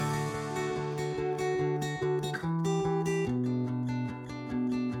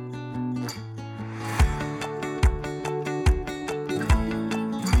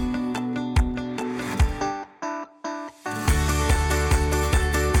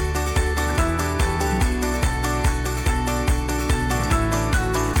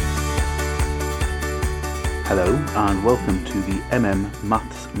Hello and welcome to the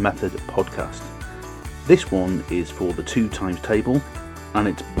Maths Method podcast. This one is for the 2 times table and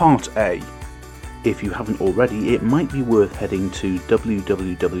it's part A. If you haven't already, it might be worth heading to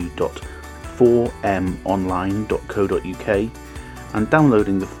www.4monline.co.uk and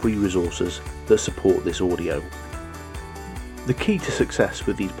downloading the free resources that support this audio. The key to success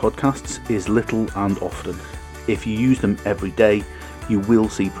with these podcasts is little and often. If you use them every day, you will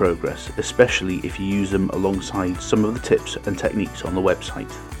see progress, especially if you use them alongside some of the tips and techniques on the website.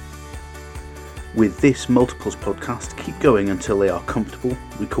 With this multiples podcast, keep going until they are comfortable,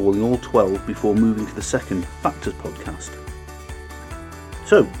 recalling all 12 before moving to the second factors podcast.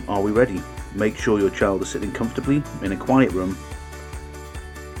 So, are we ready? Make sure your child is sitting comfortably in a quiet room.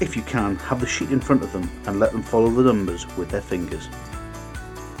 If you can, have the sheet in front of them and let them follow the numbers with their fingers.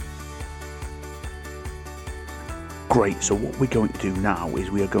 Great, so what we're going to do now is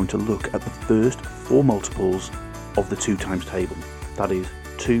we are going to look at the first 4 multiples of the 2 times table. That is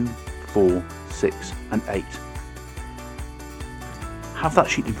 2, 4, 6 and 8. Have that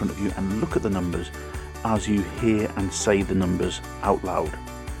sheet in front of you and look at the numbers as you hear and say the numbers out loud.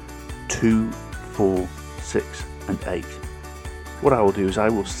 2, 4, 6 and 8. What I will do is I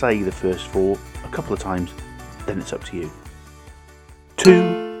will say the first 4 a couple of times, then it's up to you.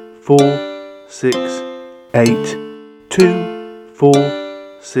 2, 4, 6, 8. 2, 4,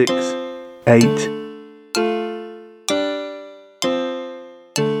 6, 8.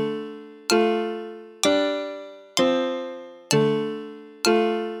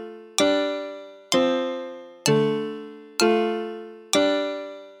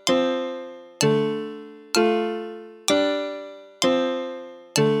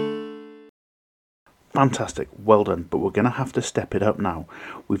 Fantastic, well done, but we're going to have to step it up now.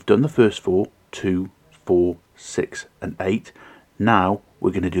 We've done the first 4, 2, 4, 6 and 8. Now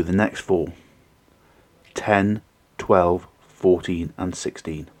we're going to do the next 4. 10, 12, 14 and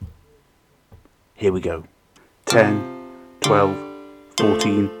 16. Here we go. 10, 12,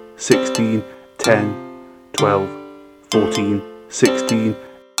 14, 16, 10, 12, 14, 16.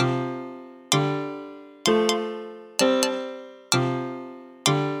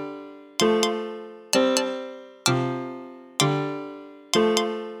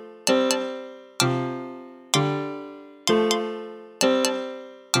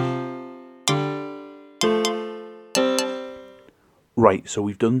 Right, so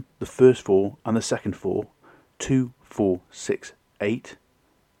we've done the first 4 and the second 4. 2, 4, 6, 8,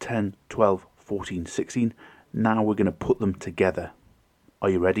 10, 12, 14, 16. Now we're going to put them together. Are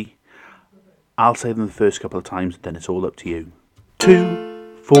you ready? I'll say them the first couple of times, then it's all up to you.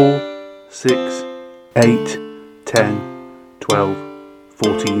 2, 4, 6, 8, 10, 12,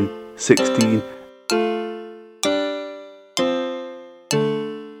 14, 16.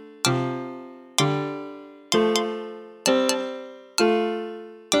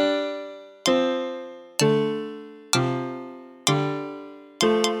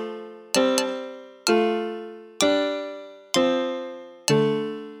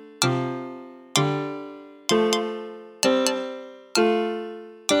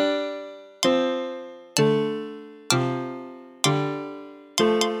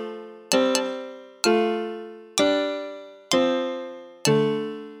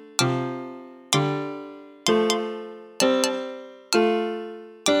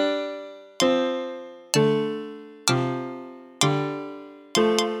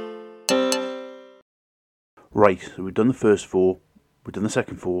 Right, so we've done the first 4, we've done the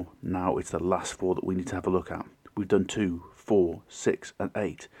second 4, now it's the last 4 that we need to have a look at. We've done 2, 4, 6 and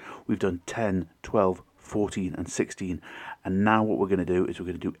 8. We've done 10, 12, 14 and 16. And now what we're going to do is we're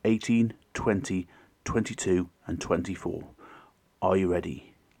going to do 18, 20, 22 and 24. Are you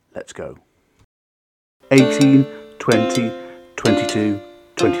ready? Let's go. 18, 20, 22,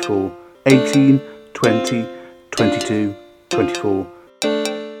 24. 18, 20, 22, 24.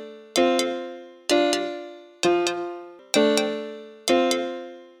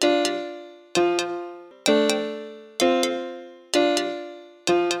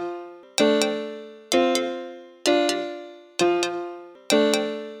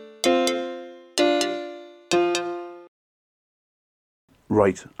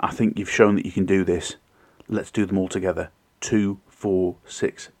 Right, I think you've shown that you can do this. Let's do them all together. 2, 4,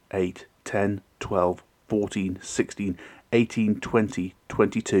 6, 8, 10, 12, 14, 16, 18, 20,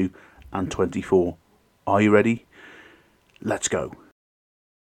 22 and 24. Are you ready? Let's go.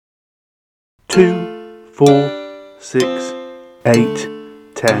 2, 4, 6, 8,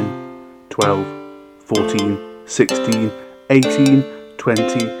 10, 12, 14, 16, 18,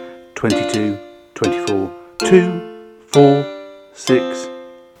 20, 22, 24. 2, 4, 6,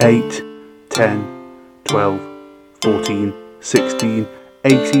 8, 10, 12, 14, 16,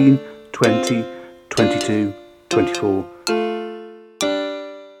 18, 20, 22, 24.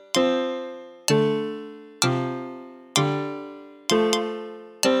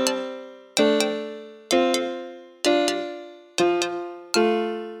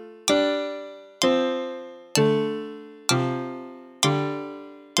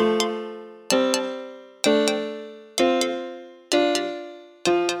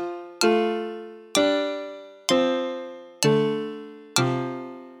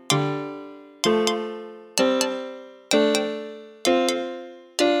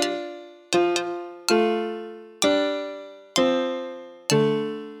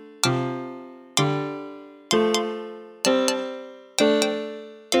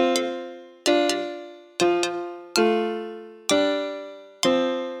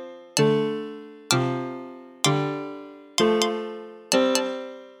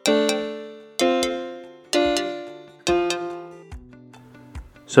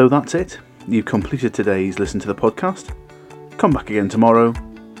 So that's it. You've completed today's Listen to the Podcast. Come back again tomorrow.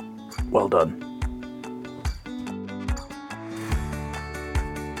 Well done.